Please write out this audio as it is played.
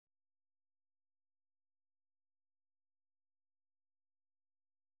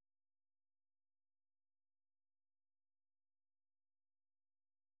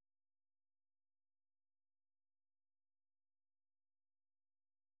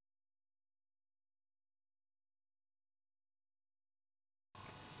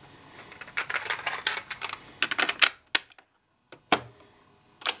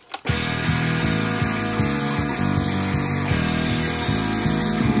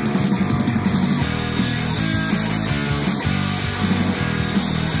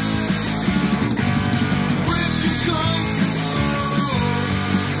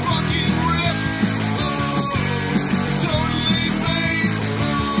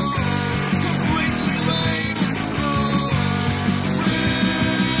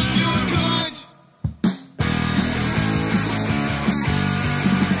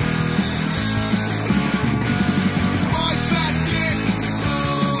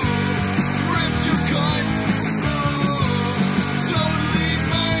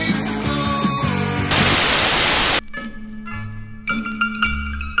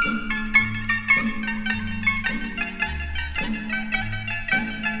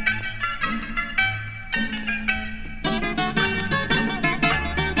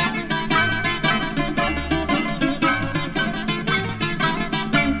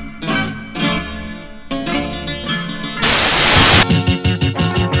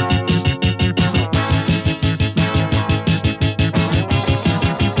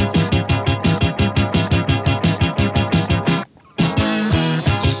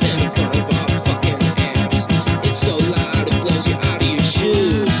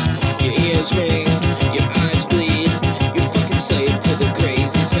ears ring, your eyes bleed, you're fucking slave to the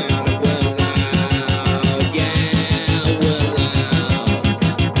crazy sound. And we're loud, yeah, we're loud.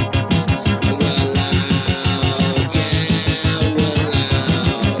 And we're loud, yeah, we're loud.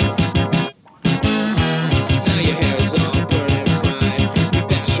 Now your hair is all burning fried, we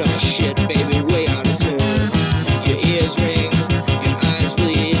bash our shit, baby, way out of tune. Your ears ring, your eyes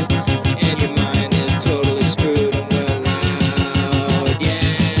bleed, and your mind is totally screwed. And we're loud,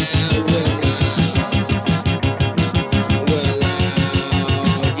 yeah, we're loud. We're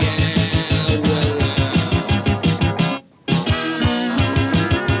loud, yeah, we're loud.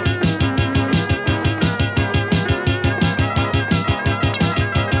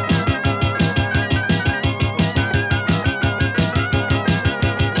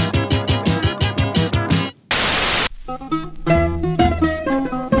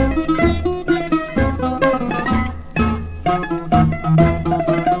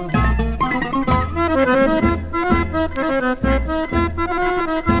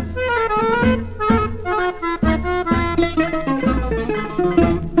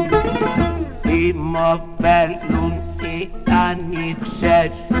 Τι μου φέρνουν οι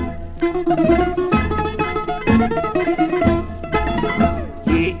άνοιξες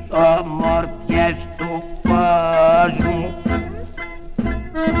κι οι ομορφιές του κόσμου.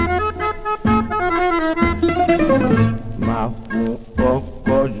 Μα αφού ο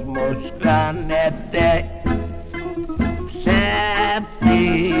κόσμος κάνεται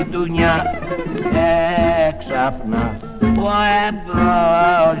ψεύτη δουλειά, έξαφνα ο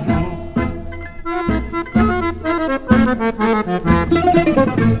εμπρός μου.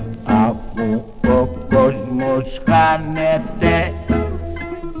 Αφού ο κόσμος χάνεται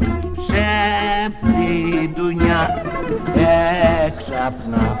ψεύτη δουλειά,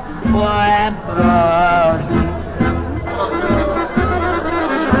 έξαφνα ο εμπρός μου.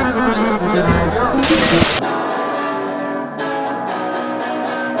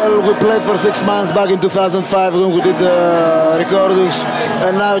 Well, we played for 6 months back in 2005 when we did the recordings,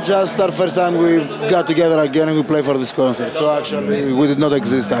 and now just our first time we got together again and we play for this concert. So actually, we did not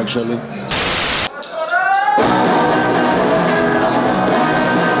exist actually.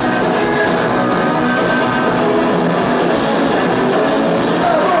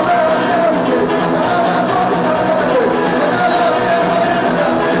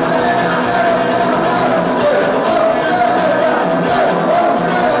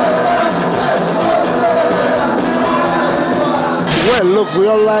 Well, look, we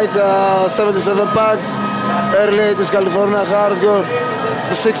all like 77 Pack, early 80s California hardcore,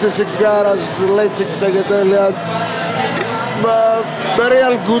 66 garage, late 60s psychedelia, but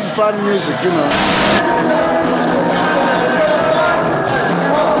real good fun music, you know.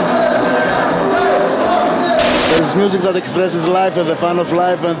 There's music that expresses life and the fun of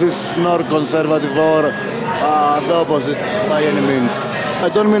life, and this is not conservative or the opposite by any means. I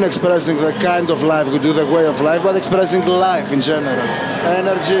don't mean expressing the kind of life we do, the way of life, but expressing life in general.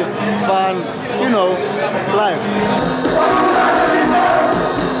 Energy, fun, you know, life.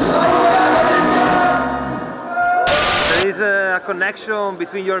 There is a connection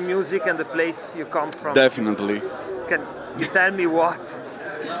between your music and the place you come from. Definitely. Can you tell me what?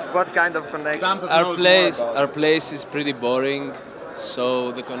 What kind of connection? Our place is pretty boring, so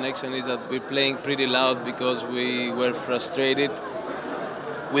the connection is that we're playing pretty loud because we were frustrated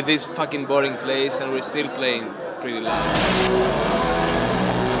with this fucking boring place, and we're still playing pretty loud.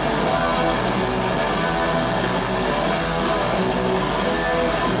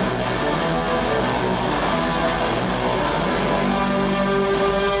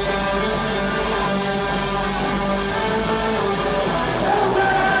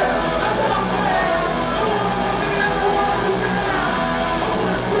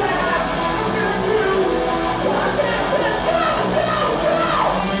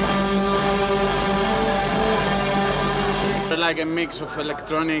 Like a mix of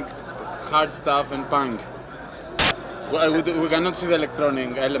electronic, hard stuff and punk. We cannot see the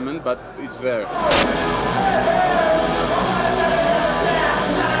electronic element, but it's there.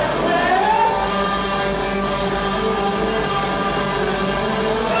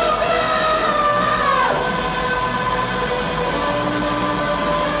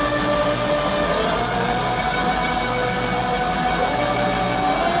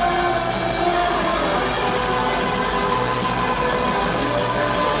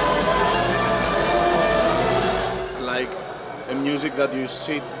 Music that you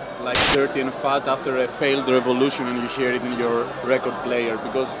sit like dirty and fat after a failed revolution and you hear it in your record player,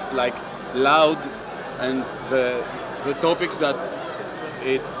 because it's like loud, and the topics that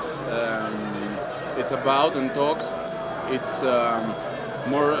it's about and talks, it's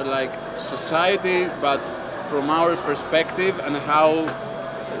more like society, but from our perspective, and how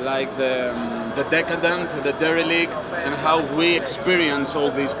like the decadence, the derelict, and how we experience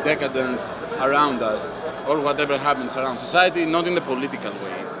all this decadence around us, or whatever happens around society, not in the political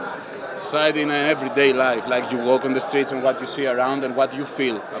way. Society in an everyday life, like you walk on the streets and what you see around and what you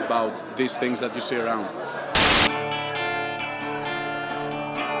feel about these things that you see around.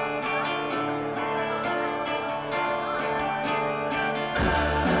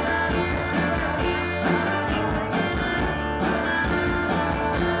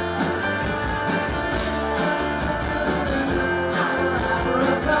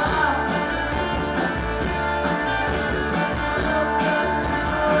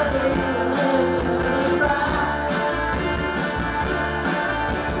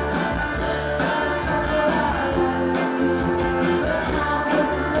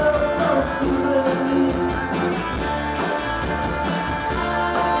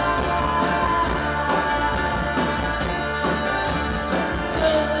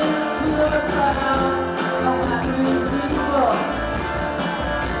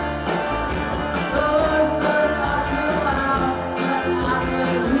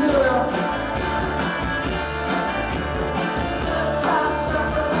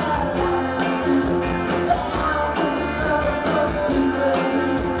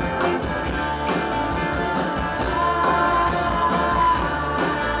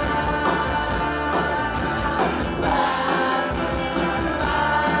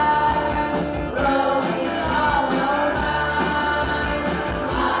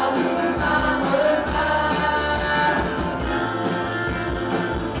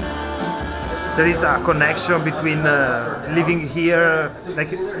 There is a connection between living here,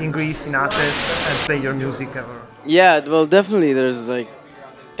 like in Greece, in Athens, and play your music. Yeah, well, definitely there's like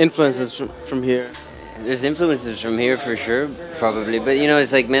influences from here. There's influences from here for sure, probably. But you know,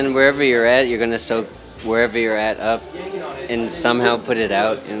 it's like, man, wherever you're at, you're gonna soak wherever you're at up and somehow put it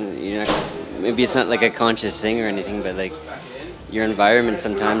out. And you know, maybe it's not like a conscious thing or anything, but like your environment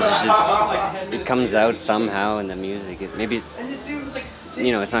sometimes is just, it comes out somehow in the music. Maybe it's,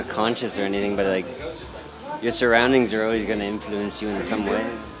 you know, it's not conscious or anything, but like your surroundings are always gonna influence you in some way.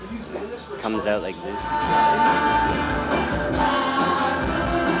 It comes out like this.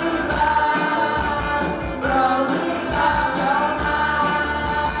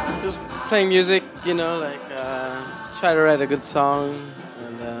 Playing music, you know, like try to write a good song,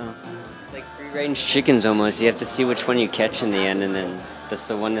 and it's like free-range chickens almost. You have to see which one you catch in the end, and then that's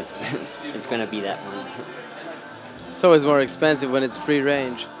the one that's it's gonna be that one. It's always more expensive when it's free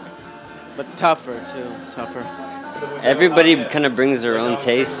range, but tougher too, tougher. Everybody kind of brings their own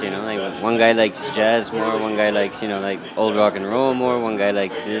taste, you know. Like one guy likes jazz more, one guy likes, you know, like old rock and roll more, one guy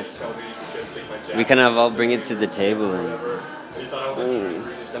likes this. We kind of all bring it to the table, and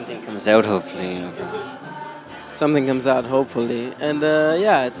something comes out, hopefully, you know. Something comes out, hopefully. And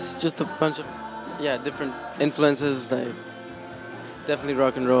yeah, it's just a bunch of different influences, like definitely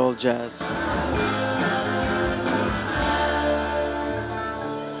rock and roll, jazz.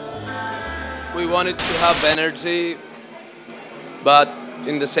 We wanted to have energy, but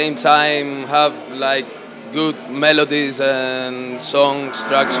in the same time have like good melodies and song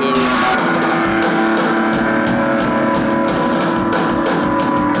structure.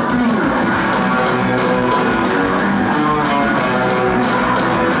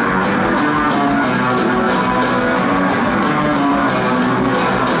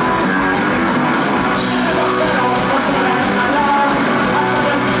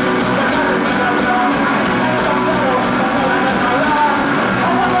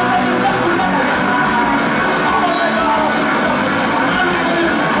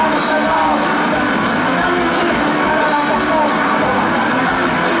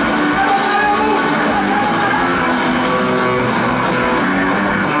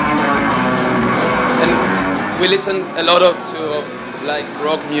 We listen a lot of like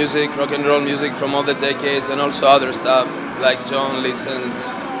rock music, rock and roll music from all the decades, and also other stuff. Like John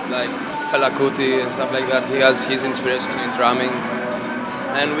listens like Fela Kuti and stuff like that. He has his inspiration in drumming,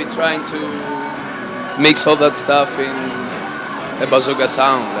 and we're trying to mix all that stuff in a bazooka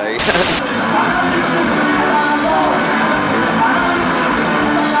sound. Like.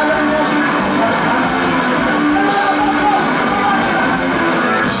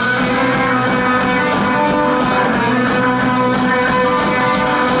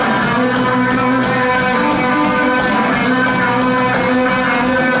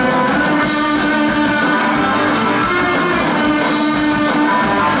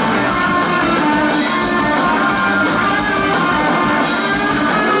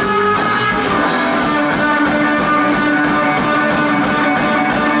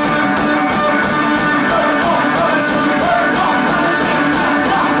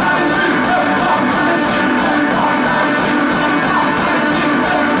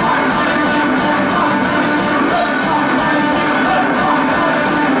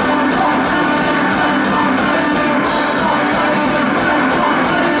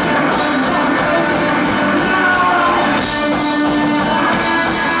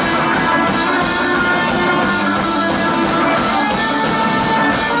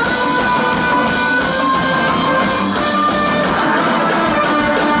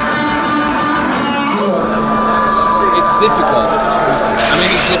 difficult. I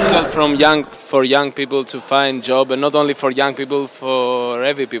mean, it's difficult for young people to find job, and not only for young people, for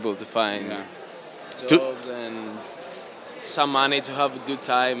every people to find jobs and some money to have a good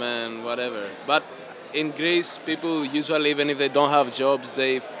time and whatever. But in Greece, people usually, even if they don't have jobs,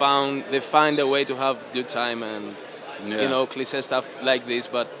 they find a way to have good time and you know, cliché stuff like this.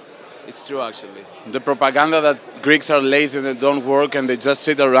 But it's true, actually. The propaganda that Greeks are lazy and they don't work and they just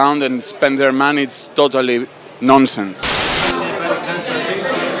sit around and spend their money, it's totally nonsense.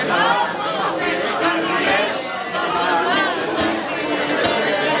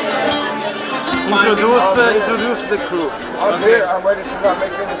 Introduce the crew. I'm here, I'm ready to not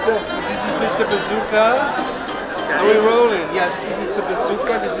make any sense. This is Mr. Bazooka. Are we rolling? Yeah, this is Mr.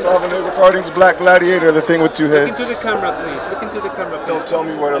 Bazooka. This is Slovenly Recordings, Black Gladiator, the thing with two heads. Look into the camera, please. Look into the camera, please. Don't tell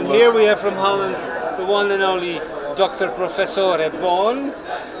me where to and look. here we have from Holland the one and only Dr. Professore Bon.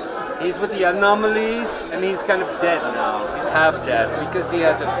 He's with the Anomalies, and he's kind of dead now. He's half dead because he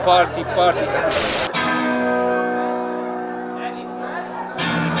had a party.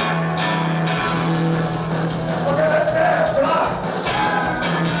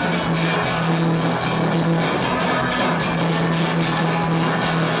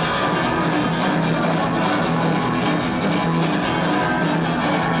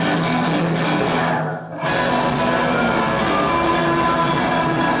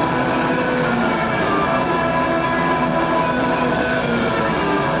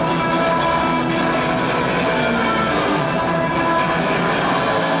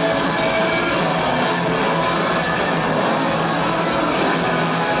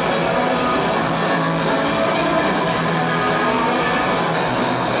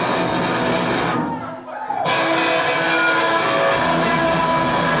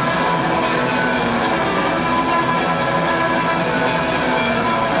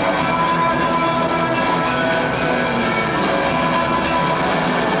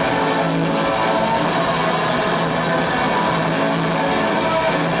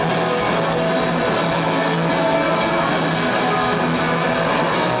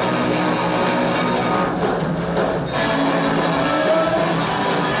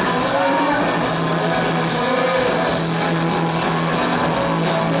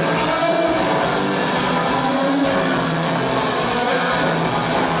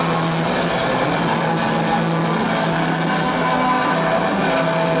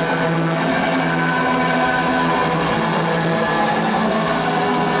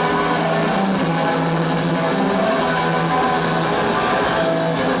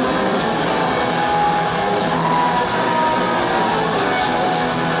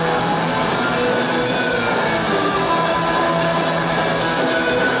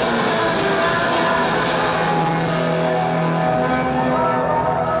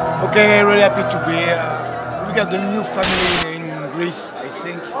 Okay, really happy to be here. We got a new family in Greece, I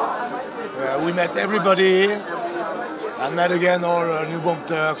think. We met everybody here. I met again all newborn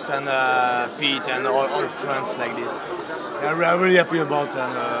Turks and Pete and all friends like this. Yeah, we are really happy about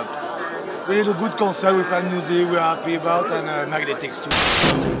and we did a good concert with our music we are happy about and Magnetix too.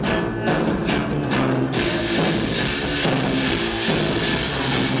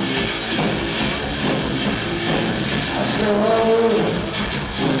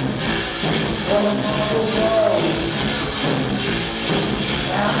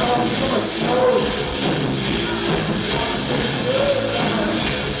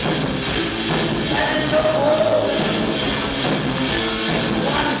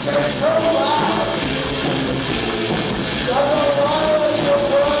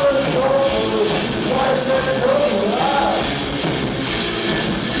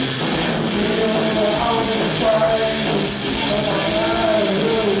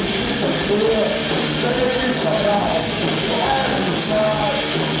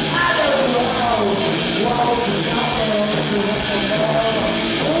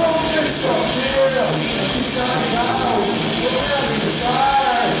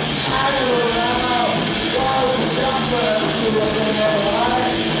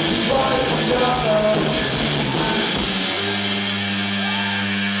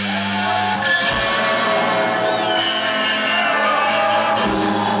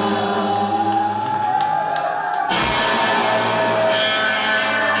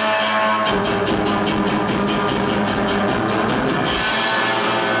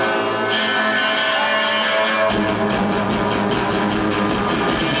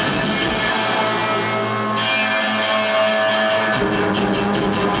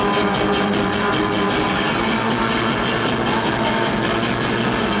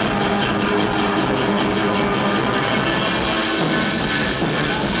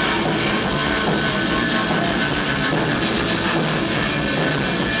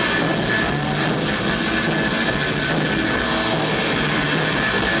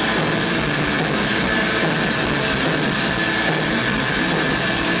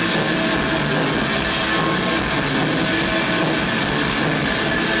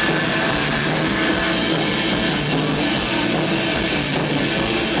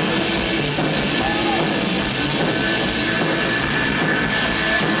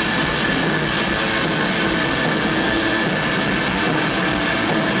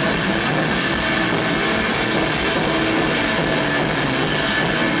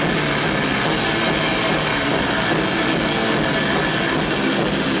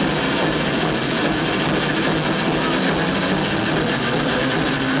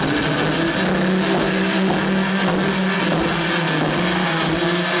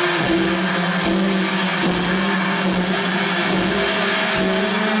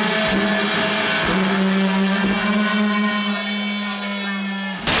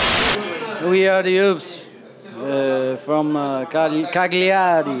 are the Oops from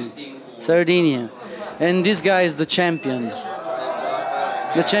Cagliari, Sardinia. And this guy is the champion.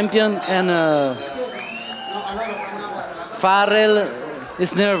 The champion, and Farrell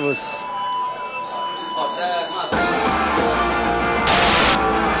is nervous.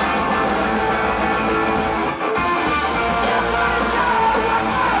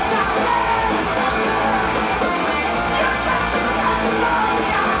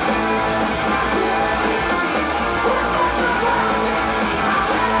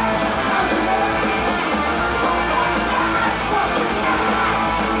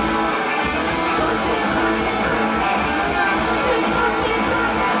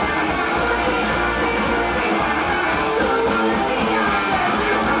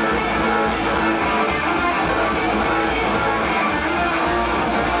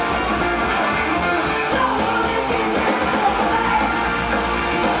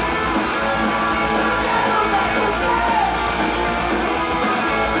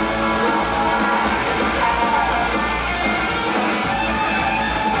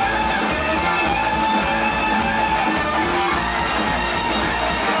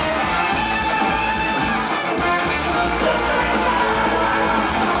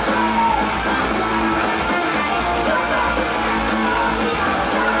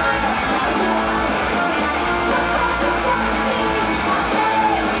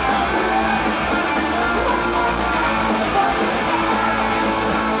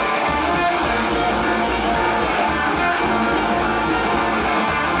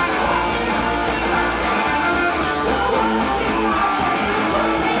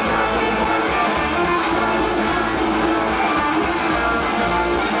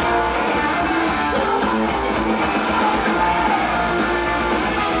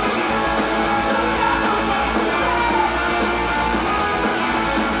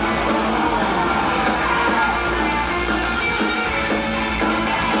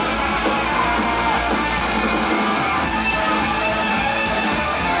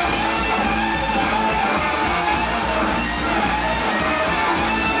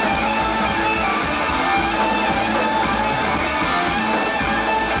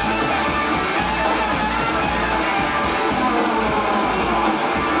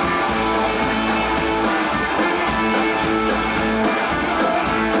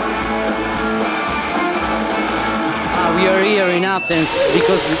 We are here in Athens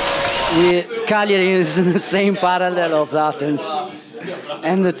because Cagliari is in the same parallel of Athens,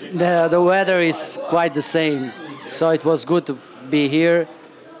 and the weather is quite the same. So it was good to be here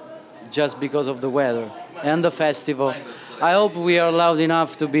just because of the weather and the festival. I hope we are loud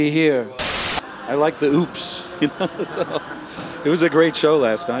enough to be here. I like the Oops, you know. So it was a great show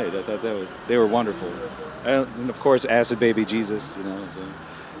last night. I thought they were wonderful, and of course Acid Baby Jesus, you know. So.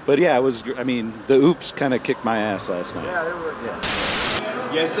 But yeah, it was. I mean, the Oops kind of kicked my ass last night. Yeah, they were.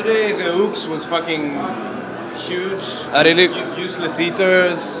 Yeah. Yesterday, the Oops was fucking huge. Useless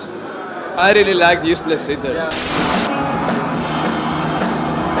Eaters. I really liked Useless Eaters. Yeah.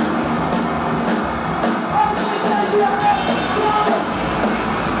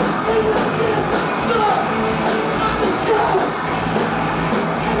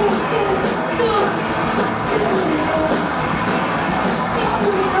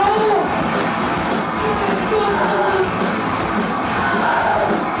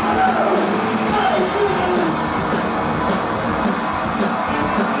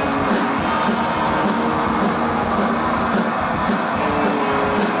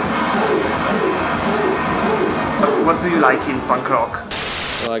 What do you like in punk rock?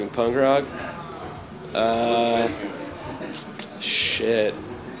 I like in punk rock? Shit.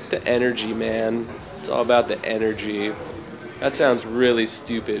 The energy, man. It's all about the energy. That sounds really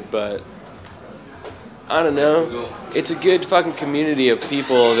stupid, but I don't know. It's a good fucking community of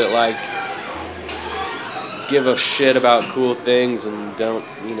people that like give a shit about cool things and don't,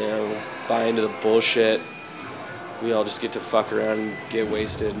 you know, buy into the bullshit. We all just get to fuck around and get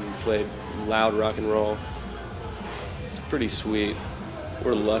wasted and play loud rock and roll. It's pretty sweet.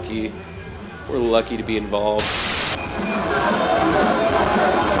 We're lucky. We're lucky to be involved.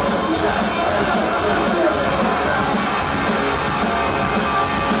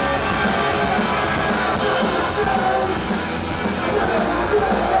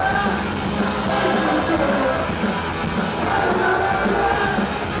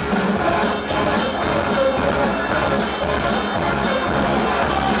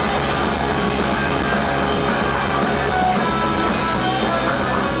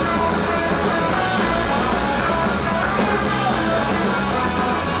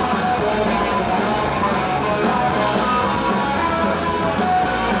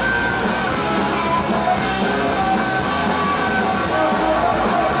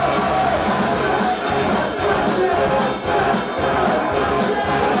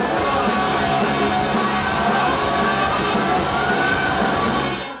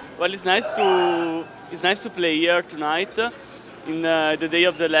 Well, it's nice to play here tonight in the day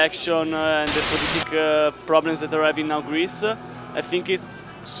of the election and the political problems that are having now Greece. I think it's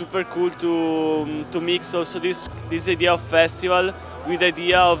super cool to mix also this idea of festival with the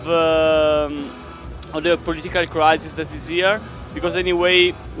idea of the political crisis that is here, because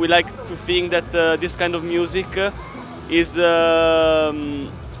anyway we like to think that this kind of music is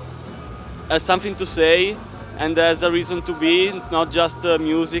has something to say and has a reason to be, not just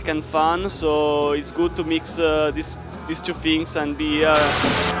music and fun. So it's good to mix these two things and be here.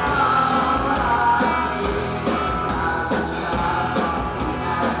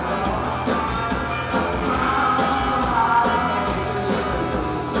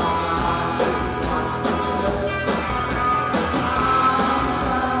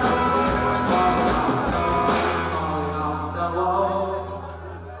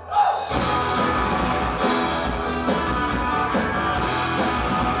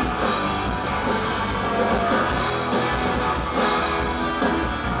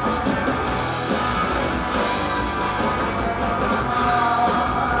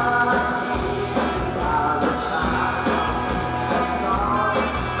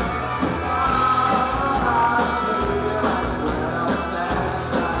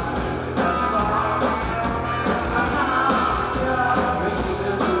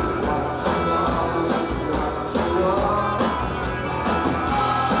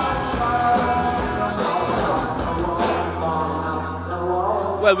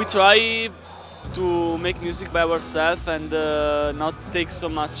 Well, we try to make music by ourselves and not take so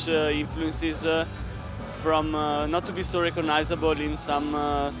much influences from, not to be so recognizable in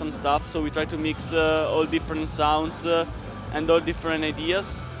some stuff. So we try to mix all different sounds and all different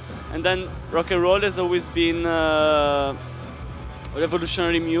ideas. And then rock and roll has always been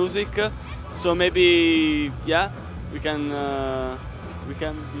revolutionary music. So maybe, yeah, we can be...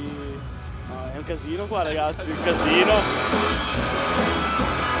 è un casino qua, ragazzi, un casino.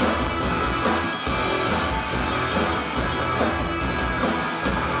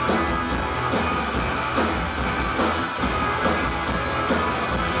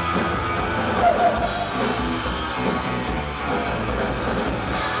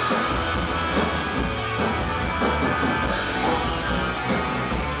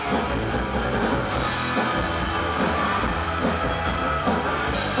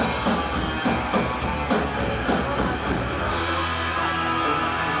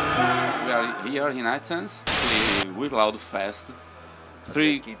 Here in Athens, we loud fest.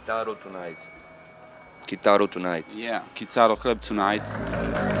 Kitaro tonight. Kitaro tonight. Yeah, Kitaro Club tonight.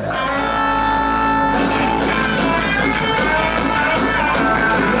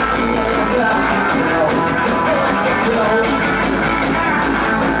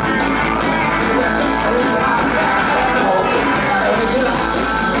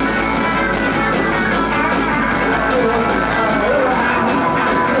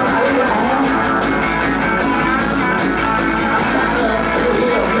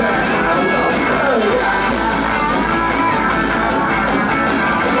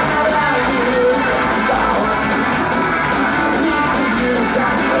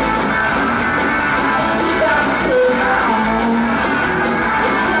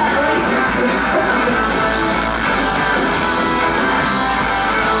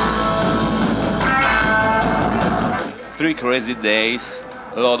 Three crazy days,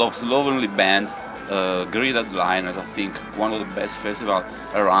 a lot of Slovenly band, great headliners. I think one of the best festivals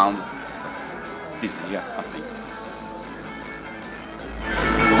around this year, I think.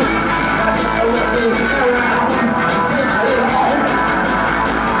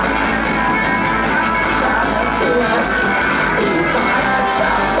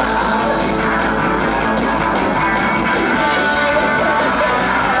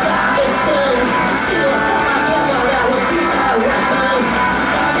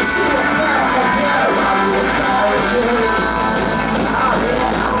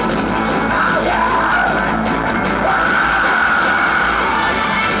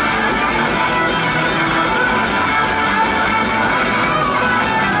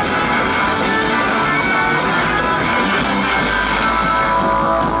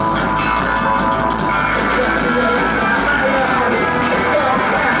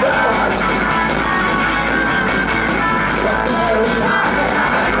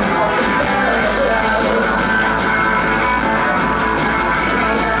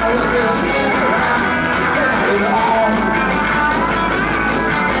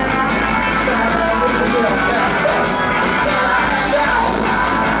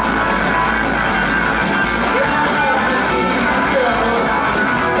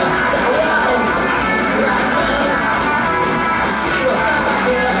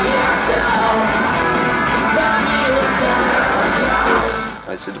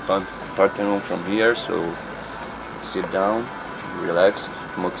 see the party room from here, so sit down, relax,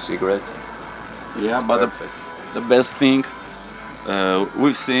 smoke a cigarette. Yeah, it's but perfect. the best thing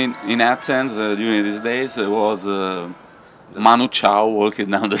we've seen in Athens during these days was Manu Chao walking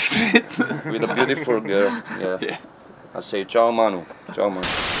down the street with a beautiful girl. Yeah. Yeah. I say ciao Manu, ciao Manu.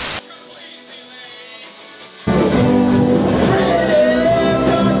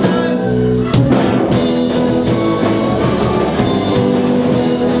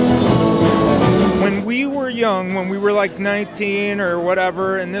 When we were young, when we were like 19 or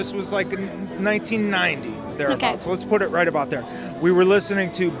whatever, and this was like 1990 thereabouts. Okay. So let's put it right about there. We were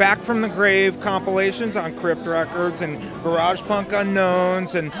listening to Back from the Grave compilations on Crypt Records and Garage Punk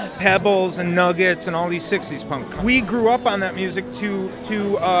Unknowns and Pebbles and Nuggets and all these 60s punk. We grew up on that music to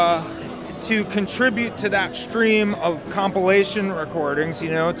contribute to that stream of compilation recordings, you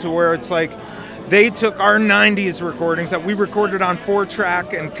know, to where it's like they took our 90s recordings that we recorded on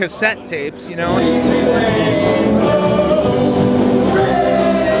 4-track and cassette tapes, you know.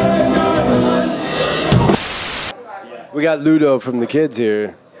 We got Ludo from the kids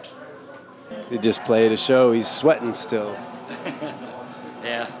here. He just played a show. He's sweating still.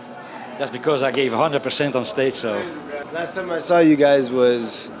 Yeah, that's because I gave 100% on stage, so. Last time I saw you guys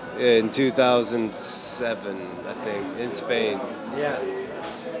was in 2007, I think, in Spain. Yeah.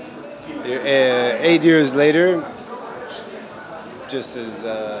 8 years later, just as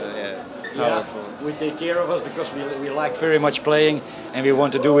powerful. Yeah, we take care of us because we like very much playing and we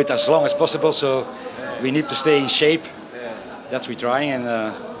want to do it as long as possible, so we need to stay in shape. That's what we try and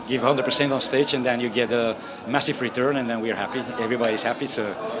give 100% on stage, and then you get a massive return, and then we're happy. Everybody's happy, so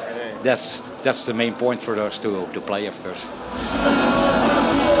that's the main point for us to play, of course.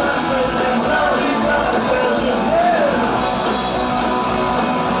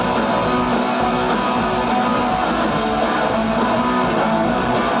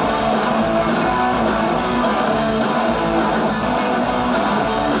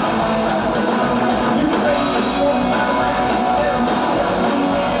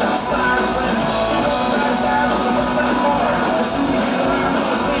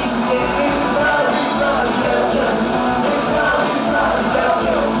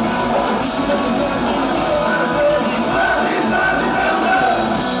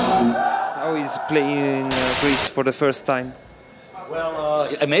 Playing Greece for the first time? Well,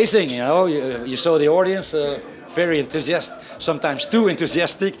 amazing, you know. You saw the audience, very enthusiastic, sometimes too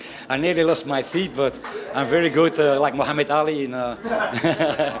enthusiastic. I nearly lost my feet, but I'm very good, like Muhammad Ali.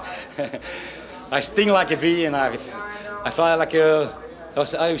 I sting like a bee and I fly like a, how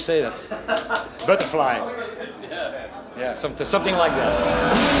do you say that? Butterfly. Yeah, something like that.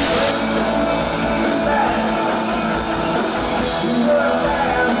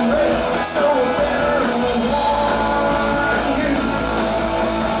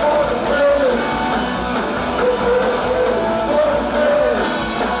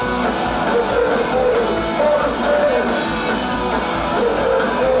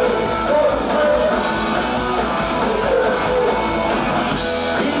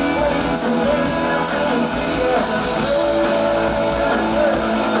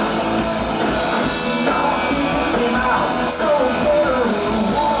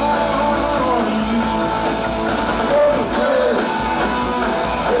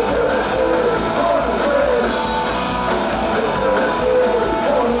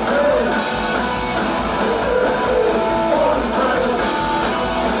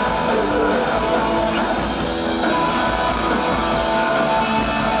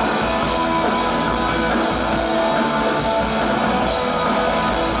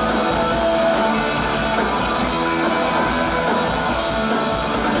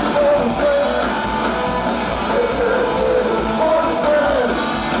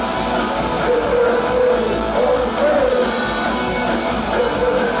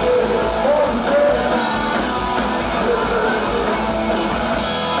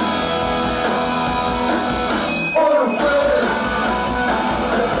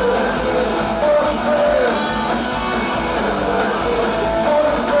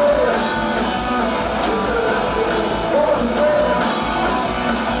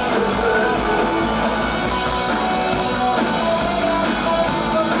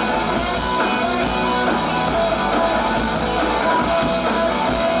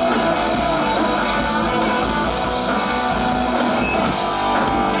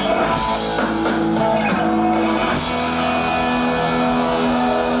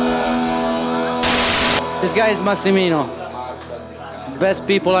 This guy is Massimino. Best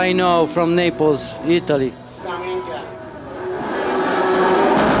people I know from Naples, Italy.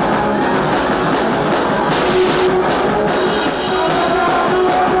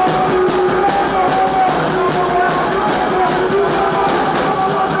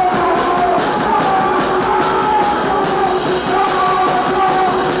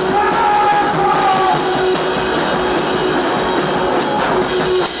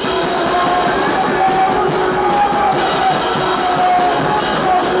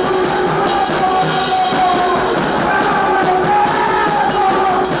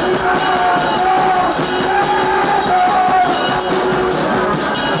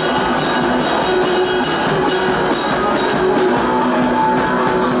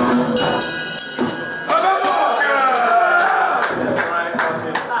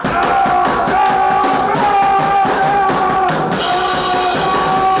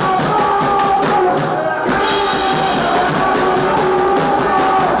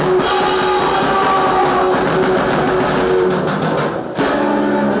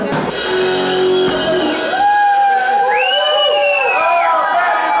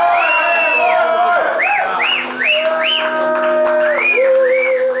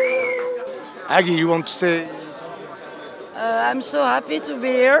 Maggie, you want to say? I'm so happy to be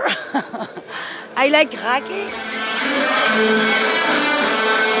here. I like raki.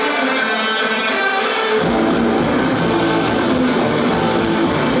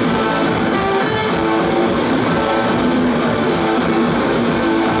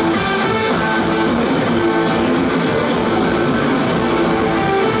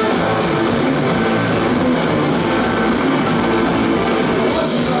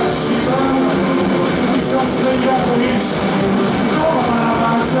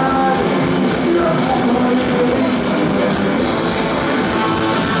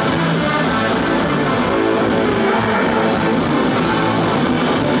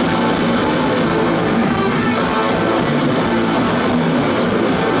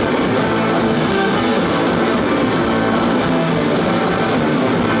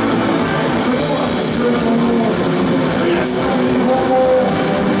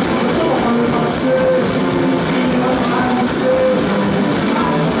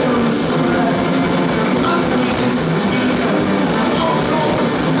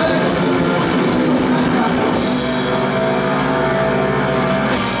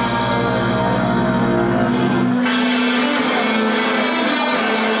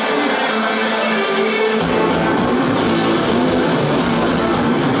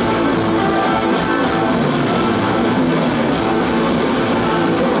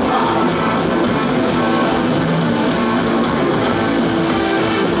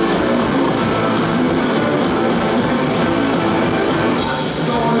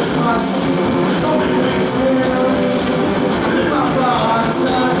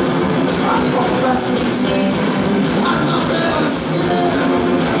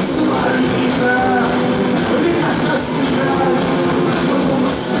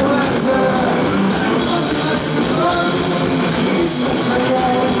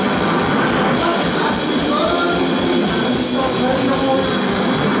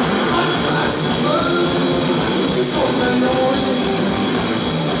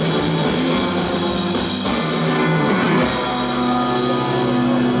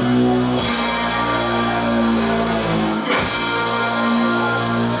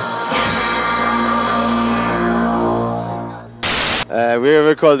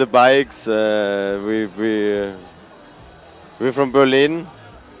 We're called the Bikes. We're from Berlin.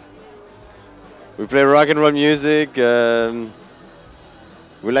 We play rock and roll music. We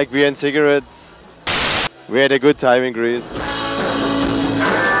like beer and cigarettes. We had a good time in Greece.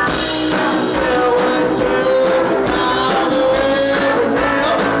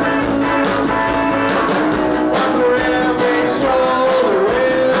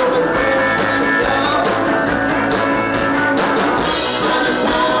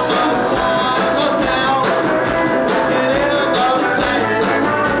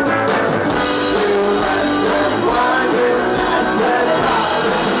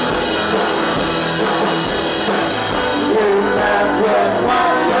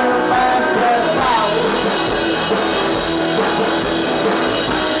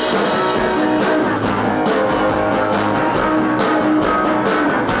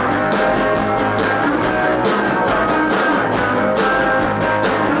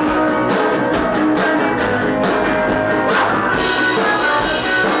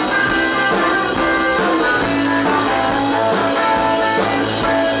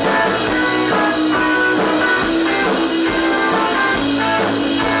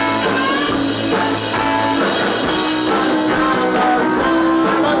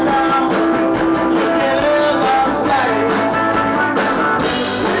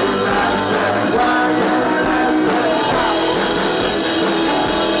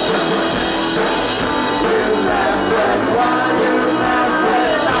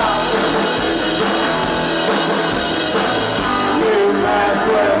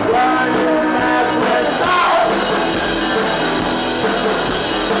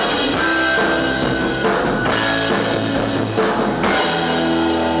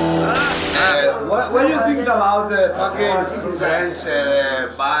 What do you think about the fucking French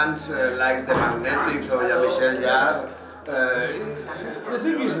bands like the Magnetix or Jean-Michel Jarre? You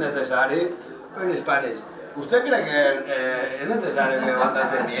think it's necessary in Spanish? ¿Usted cree que es necesario que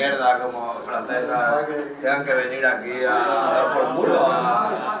bandas de mierda como francesas tengan que venir aquí a dar por culo?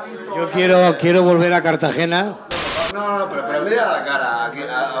 Yo quiero volver a Cartagena. No, pero mira la cara aquí,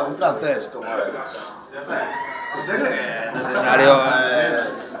 a un francés como él. ¿Usted cree que es necesario?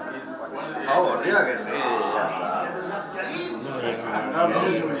 Por favor, diga que sí, ya está.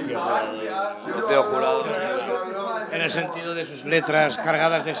 Sorteo jurado. en el sentido de sus letras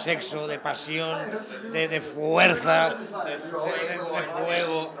cargadas de sexo, de pasión, de fuerza, de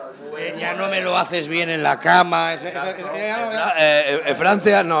fuego. Ya no me lo haces bien en la cama.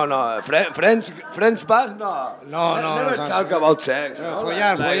 Francia, no. French bars, no. Never talk about sex.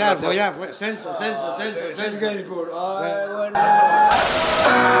 Follar. Senso.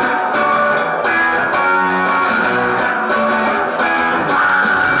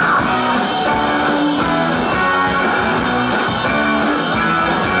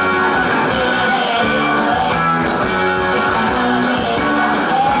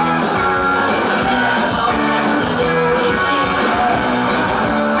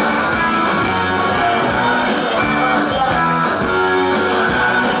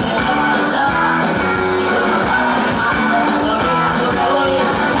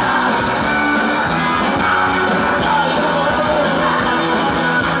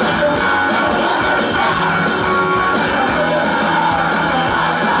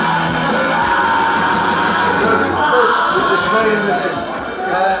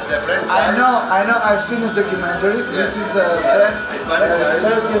 I know, I've seen a documentary. This is the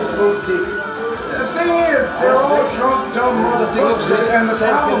Serbian's book dick. The thing is, they're all drunk, dumb motherfuckers, and the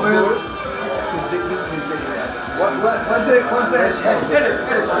problem is... His dick, this is his dick. What's the...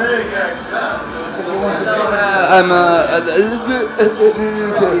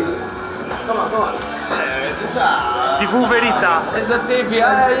 Come on. TV Verità. It's a TV,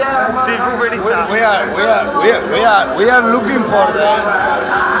 yeah. TV Verità. We are looking for the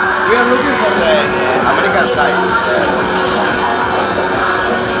American side.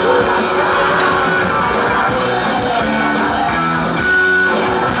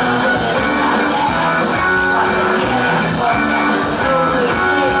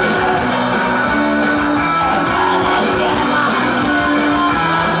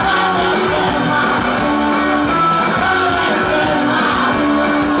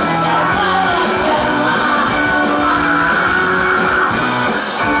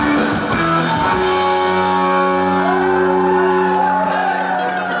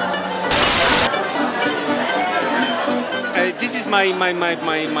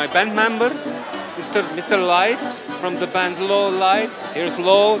 My band member, Mr. Light, from the band LOLITE. Here's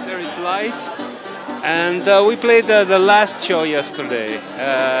Low, there is Light. And we played the last show yesterday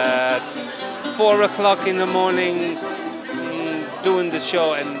at 4 o'clock in the morning, doing the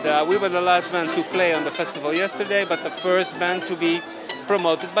show. And we were the last band to play on the festival yesterday, but the first band to be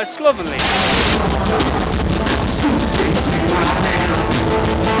promoted by Slovenly.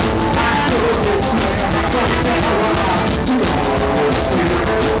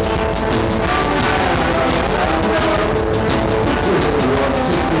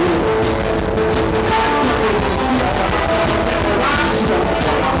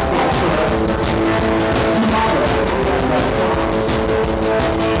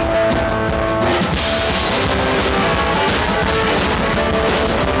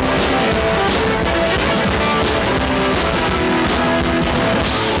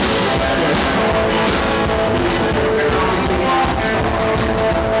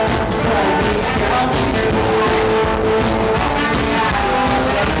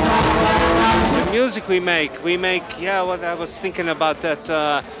 We make, yeah, what I was thinking about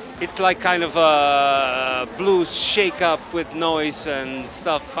that, it's like kind of a blues shake-up with noise and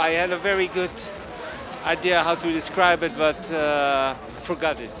stuff. I had a very good idea how to describe it, but I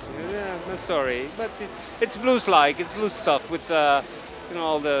forgot it. Yeah, I'm sorry, but it's blues-like, it's blues stuff with you know,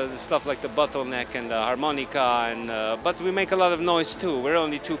 all the stuff like the bottleneck and the harmonica, and but we make a lot of noise too. We're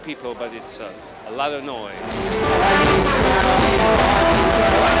only 2 people, but it's a lot of noise.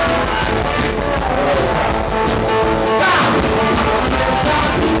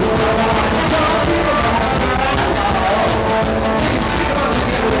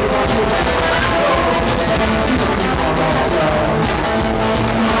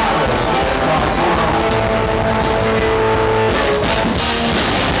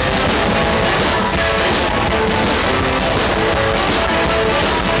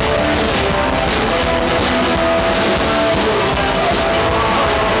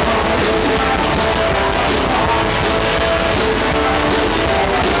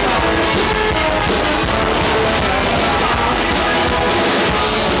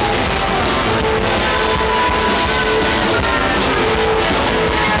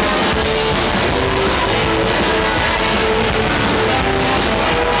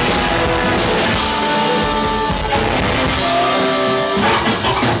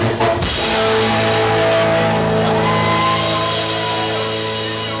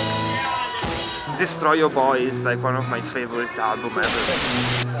 Destroy Your Boy is like one of my favorite albums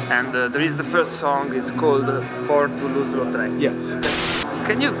ever. And there is the first song, it's called Born to Lose Lautrec. Yes.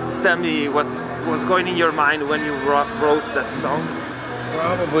 Can you tell me what was going in your mind when you wrote that song?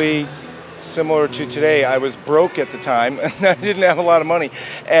 Probably similar to today. I was broke at the time and I didn't have a lot of money.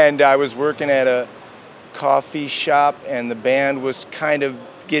 And I was working at a coffee shop and the band was kind of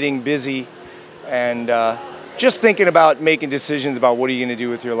getting busy and just thinking about making decisions about what are you going to do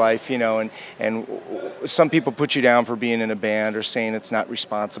with your life, you know, and some people put you down for being in a band or saying it's not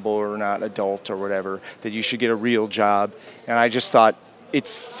responsible or not adult or whatever, that you should get a real job. And I just thought it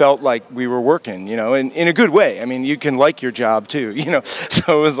felt like we were working, you know, in a good way. I mean, you can like your job too, you know,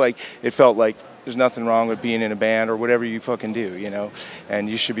 so it was like, it felt like there's nothing wrong with being in a band or whatever you fucking do, you know, and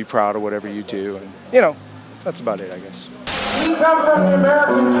you should be proud of whatever you do. And, you know, that's about it, I guess. We come from the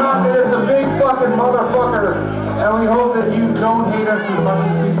American continent, it's a big fucking motherfucker, and we hope that you don't hate us as much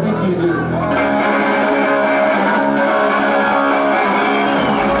as we think you do.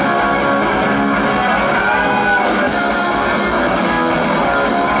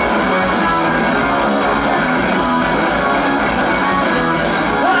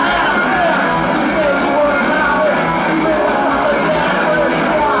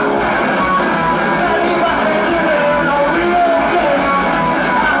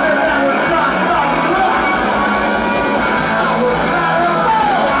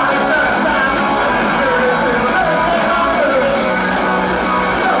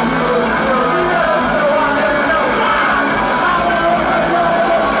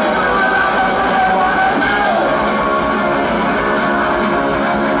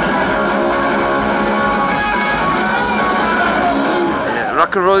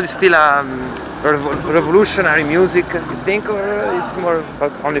 Rock and roll is still a revolutionary music, you think, or it's more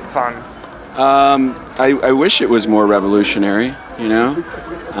about only fun? I wish it was more revolutionary, you know,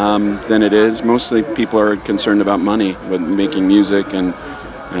 than it is. Mostly people are concerned about money with making music and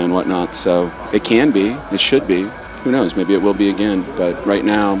whatnot, so it can be, it should be. Who knows, maybe it will be again, but right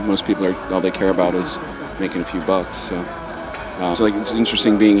now most people are, all they care about is making a few bucks, so like it's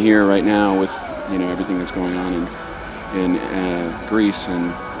interesting being here right now with, you know, everything that's going on in Greece,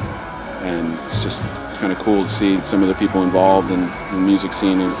 and it's just kind of cool to see some of the people involved in the music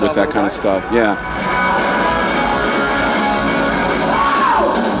scene with that kind of stuff. Yeah.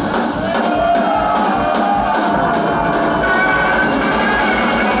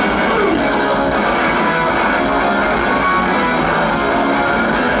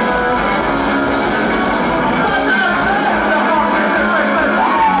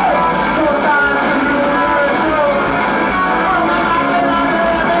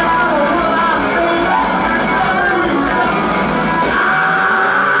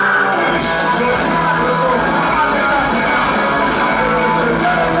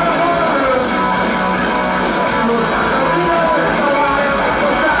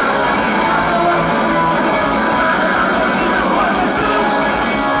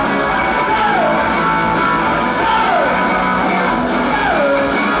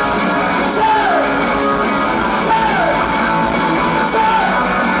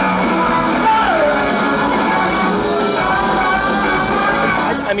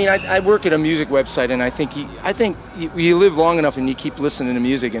 I work at a music website, and I think you live long enough and you keep listening to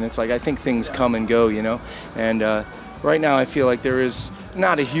music, and it's like I think things come and go, you know. And right now I feel like there is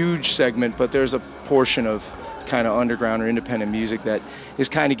not a huge segment, but there's a portion of kind of underground or independent music that is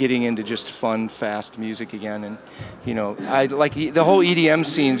kind of getting into just fun, fast music again. And you know, I like the whole EDM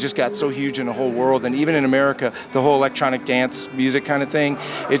scene just got so huge in the whole world, and even in America, the whole electronic dance music kind of thing.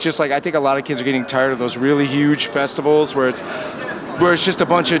 It's just like I think a lot of kids are getting tired of those really huge festivals where it's just a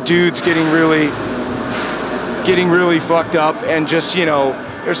bunch of dudes getting really fucked up, and just, you know,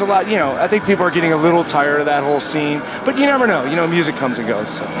 there's a lot, you know, I think people are getting a little tired of that whole scene, but you never know, you know, music comes and goes,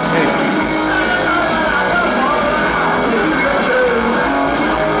 so anyway.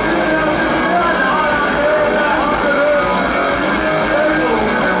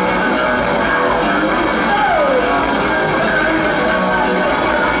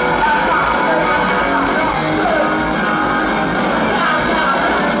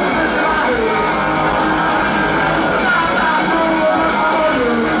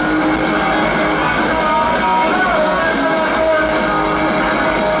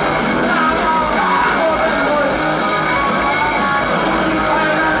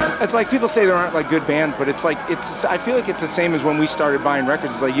 it's like people say there aren't like good bands, but it's like I feel like it's the same as when we started buying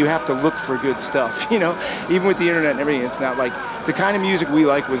records. It's like you have to look for good stuff, you know. Even with the internet and everything, it's not like the kind of music we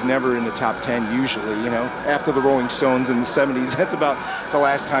like was never in the top 10 usually, you know. After the Rolling Stones in the 70s, that's about the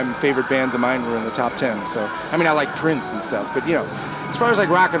last time favorite bands of mine were in the top 10. So I mean, I like Prince and stuff, but you know, as far as like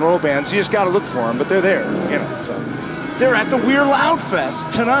rock and roll bands, you just got to look for them, but they're there, you know. So they're at the We're Loud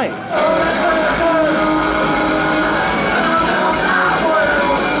Fest tonight.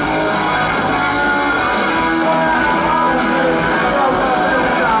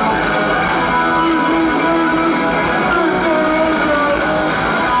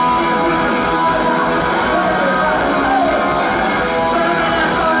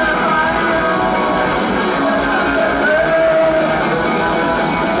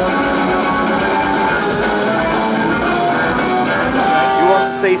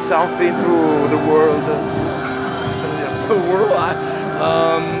 Say something to the world.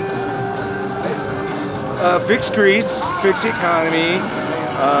 Fix Greece, fix the economy.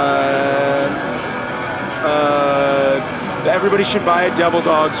 Everybody should buy a Devil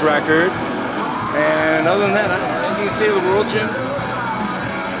Dogs record. And other than that, I don't know. Anything to say to the world, Jim?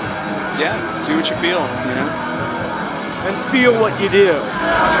 Yeah, do what you feel, you know? And feel what you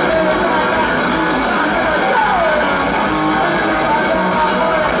do.